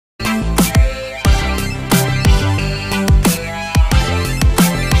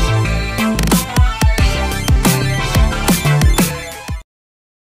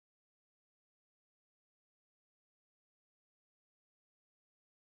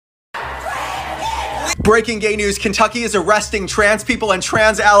Breaking gay news, Kentucky is arresting trans people and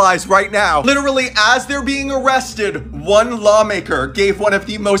trans allies right now. Literally, as they're being arrested, one lawmaker gave one of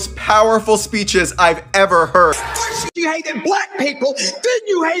the most powerful speeches I've ever heard. First you hated black people, then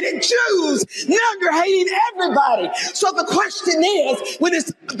you hated Jews. Now you're hating everybody. So the question is, when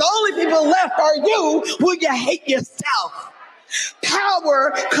it's the only people left are you, will you hate yourself?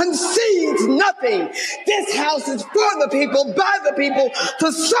 Power concedes nothing. This house is for the people, by the people,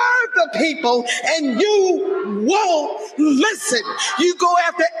 to serve the people, and you won't listen. You go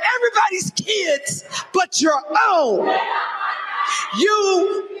after everybody's kids but your own.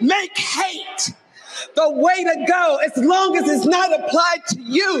 You make hate the way to go as long as it's not applied to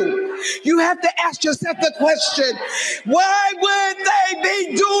you. You have to ask yourself the question, why would they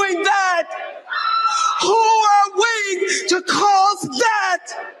be doing that? Who are we to cause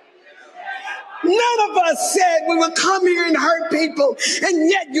that? None of us said we would come here and hurt people, and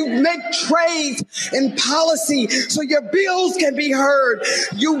yet you make trades and policy so your bills can be heard.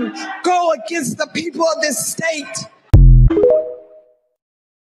 You go against the people of this state.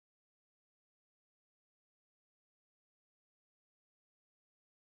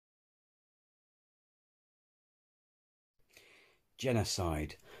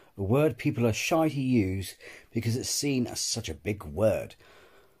 Genocide, a word people are shy to use because it's seen as such a big word.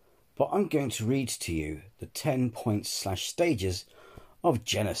 But I'm going to read to you the 10 points/stages of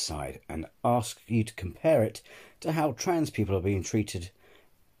genocide and ask you to compare it to how trans people are being treated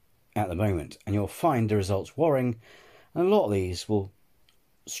at the moment. And you'll find the results worrying, and a lot of these will,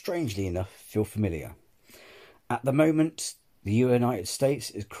 strangely enough, feel familiar. At the moment, the United States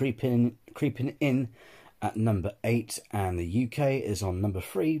is creeping in at number 8, and the UK is on number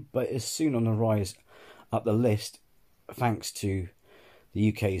 3, but is soon on the rise up the list thanks to the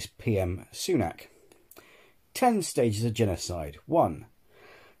UK's PM Sunak. 10 stages of genocide. 1.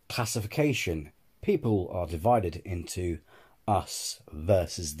 Classification. People are divided into us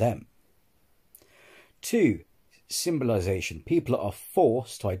versus them. 2. Symbolisation. People are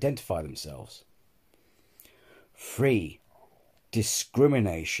forced to identify themselves. 3.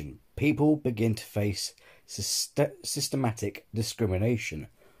 Discrimination. People begin to face systematic discrimination.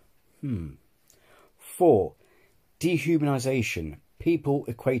 4. Dehumanisation. People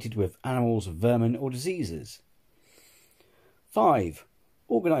equated with animals, vermin or diseases. 5.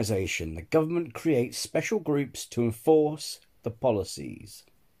 Organisation. The government creates special groups to enforce the policies.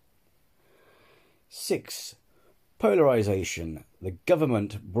 6. Polarisation. The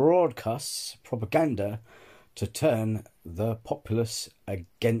government broadcasts propaganda to turn the populace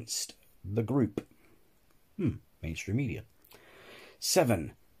against the group. Mainstream media.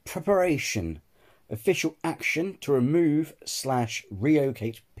 7. Preparation. Official action to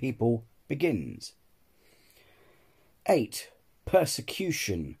remove/relocate people begins. 8.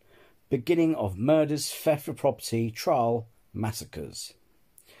 Persecution. Beginning of murders, theft of property, trial, massacres.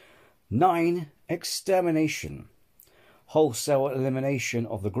 9. Extermination. Wholesale elimination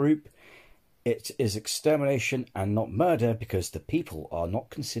of the group. It is extermination and not murder because the people are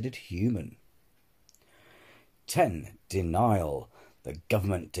not considered human. 10. Denial. The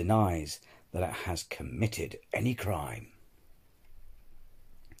government denies that it has committed any crime.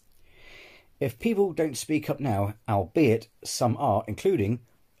 If people don't speak up now, albeit some are, including,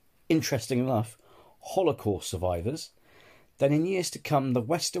 interesting enough, Holocaust survivors, then in years to come the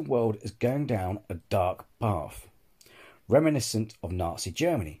Western world is going down a dark path, reminiscent of Nazi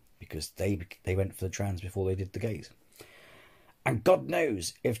Germany, because they went for the trans before they did the gays. And God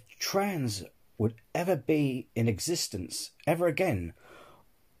knows if trans would ever be in existence ever again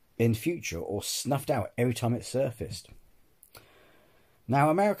in future, or snuffed out every time it surfaced. Now,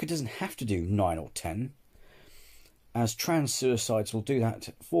 America doesn't have to do 9 or 10, as trans suicides will do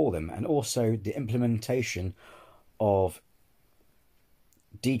that for them, and also the implementation of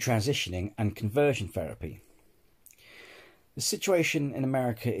detransitioning and conversion therapy. The situation in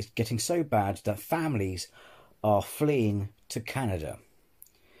America is getting so bad that families are fleeing to Canada.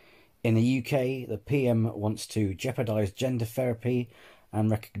 In the UK, the PM wants to jeopardise Gender Therapy and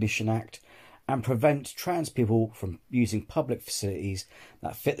Recognition Act and prevent trans people from using public facilities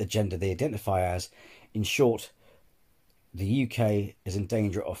that fit the gender they identify as. In short, the UK is in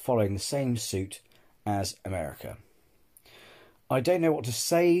danger of following the same suit as America. I don't know what to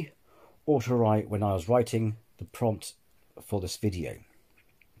say or to write when I was writing the prompt for this video,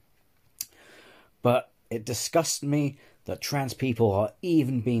 but it disgusts me that trans people are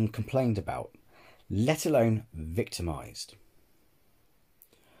even being complained about, let alone victimised.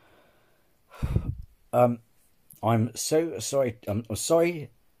 I'm so sorry. I'm sorry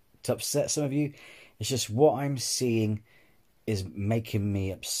to upset some of you. It's just what I'm seeing is making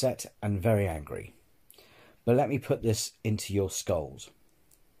me upset and very angry. But let me put this into your skulls.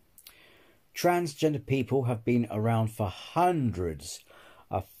 Transgender people have been around for hundreds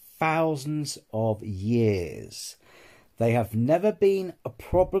of thousands of years. They have never been a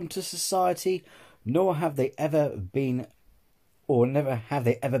problem to society, nor have they ever been, or never have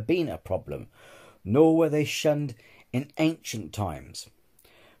they ever been a problem, nor were they shunned in ancient times.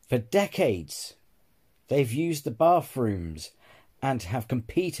 For decades, they've used the bathrooms and have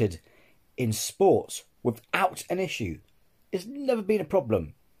competed in sports without an issue. It's never been a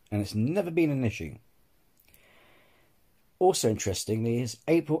problem, and it's never been an issue. Also interestingly is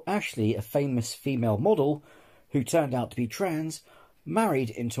April Ashley, a famous female model who turned out to be trans, married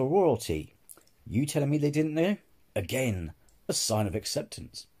into royalty. You telling me they didn't know? Again, a sign of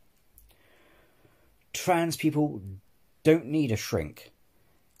acceptance. Trans people don't need a shrink.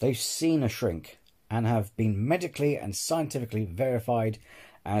 They've seen a shrink and have been medically and scientifically verified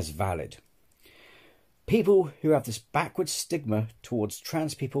as valid. People who have this backward stigma towards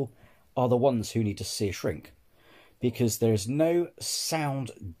trans people are the ones who need to see a shrink, because there is no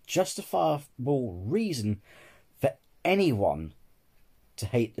sound, justifiable reason for anyone to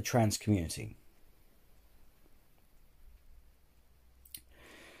hate the trans community.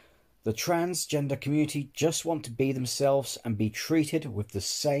 The transgender community just want to be themselves and be treated with the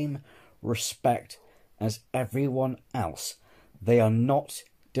same respect as everyone else. They are not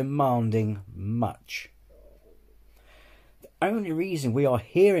demanding much. The only reason we are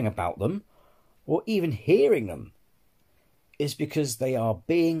hearing about them, or even hearing them, is because they are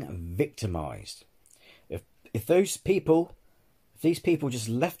being victimized. If these people just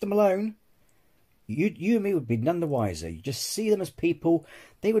left them alone, you and me would be none the wiser. You just see them as people,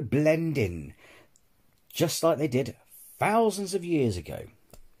 they would blend in, just like they did thousands of years ago.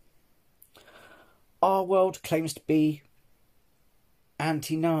 Our world claims to be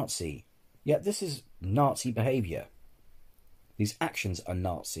anti-Nazi, yet this is Nazi behaviour. These actions are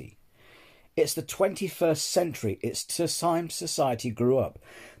Nazi. It's the 21st century. It's the time society grew up.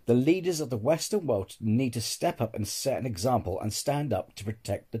 The leaders of the Western world need to step up and set an example and stand up to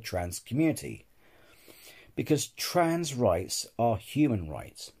protect the trans community. Because trans rights are human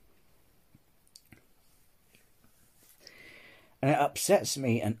rights. And it upsets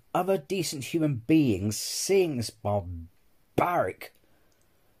me and other decent human beings seeing this barbaric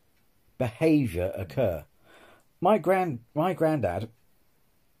behaviour occur. My granddad,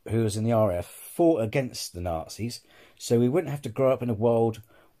 who was in the RAF, fought against the Nazis, so we wouldn't have to grow up in a world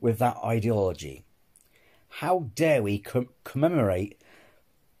with that ideology. How dare we commemorate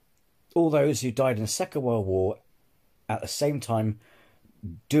all those who died in the Second World War at the same time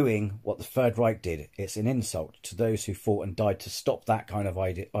doing what the Third Reich did? It's an insult to those who fought and died to stop that kind of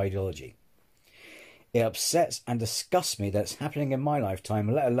ideology. It upsets and disgusts me that it's happening in my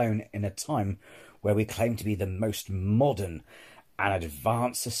lifetime, let alone in a time where we claim to be the most modern and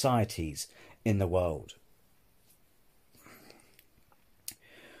advanced societies in the world.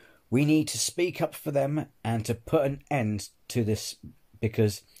 We need to speak up for them and to put an end to this,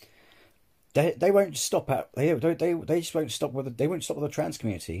 because they won't stop at they just won't stop with the trans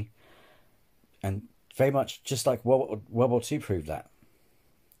community, and very much just like World War II proved that.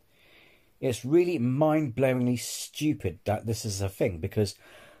 It's really mind-blowingly stupid that this is a thing, because,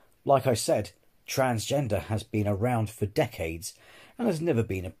 like I said, transgender has been around for decades and has never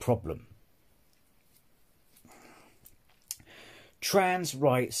been a problem. Trans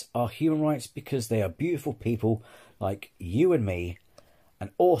rights are human rights because they are beautiful people like you and me, and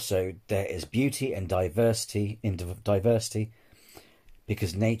also there is beauty and diversity in diversity,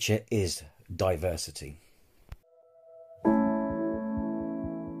 because nature is diversity.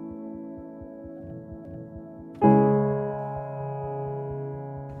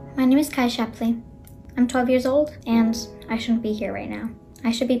 My name is Kai Shapley. I'm 12 years old, and I shouldn't be here right now.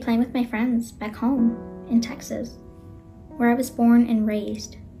 I should be playing with my friends back home in Texas, where I was born and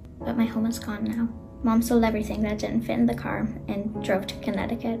raised, but my home is gone now. Mom sold everything that didn't fit in the car and drove to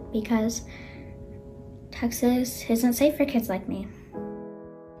Connecticut because Texas isn't safe for kids like me.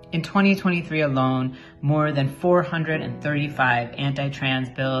 In 2023 alone, more than 435 anti-trans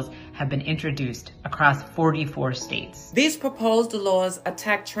bills have been introduced across 44 states. These proposed laws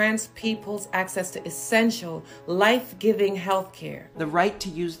attack trans people's access to essential, life-giving health care. The right to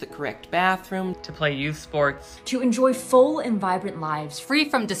use the correct bathroom, To play youth sports, to enjoy full and vibrant lives, free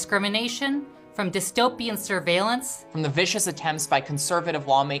from discrimination, from dystopian surveillance, from the vicious attempts by conservative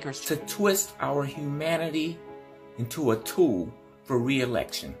lawmakers to twist our humanity into a tool for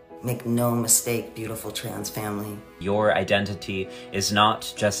re-election. Make no mistake, beautiful trans family. Your identity is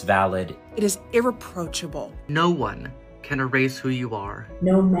not just valid. It is irreproachable. No one can erase who you are.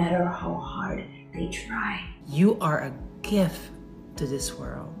 No matter how hard They try. You are a gift to this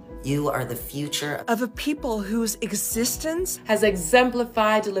world. You are the future of a people whose existence has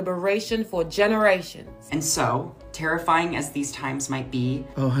exemplified liberation for generations. And so, terrifying as these times might be,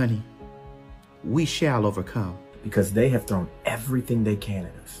 oh honey, we shall overcome. Because they have thrown everything they can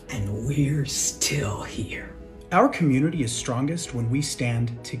at us. And we're still here. Our community is strongest when we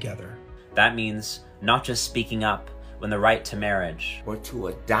stand together. That means not just speaking up when the right to marriage or to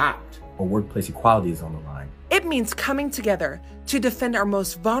adopt or workplace equality is on the line. It means coming together to defend our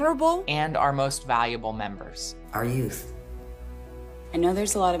most vulnerable and our most valuable members. Our youth. I know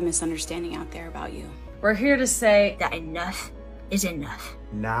there's a lot of misunderstanding out there about you. We're here to say that enough is enough.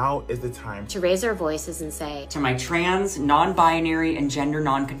 Now is the time to raise our voices and say, to my trans, non-binary, and gender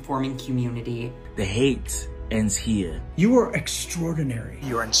non-conforming community, the hate ends here. You are extraordinary.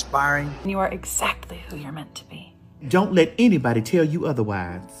 You are inspiring. You are exactly who you're meant to be. Don't let anybody tell you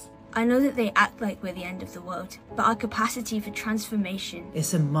otherwise. I know that they act like we're the end of the world, but our capacity for transformation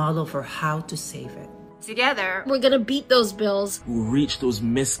is a model for how to save it. Together, we're gonna beat those bills. We'll reach those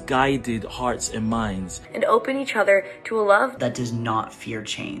misguided hearts and minds. And open each other to a love that does not fear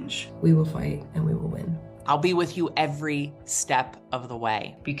change. We will fight and we will win. I'll be with you every step of the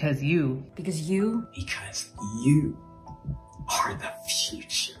way. Because you are the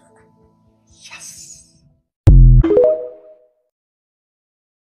future.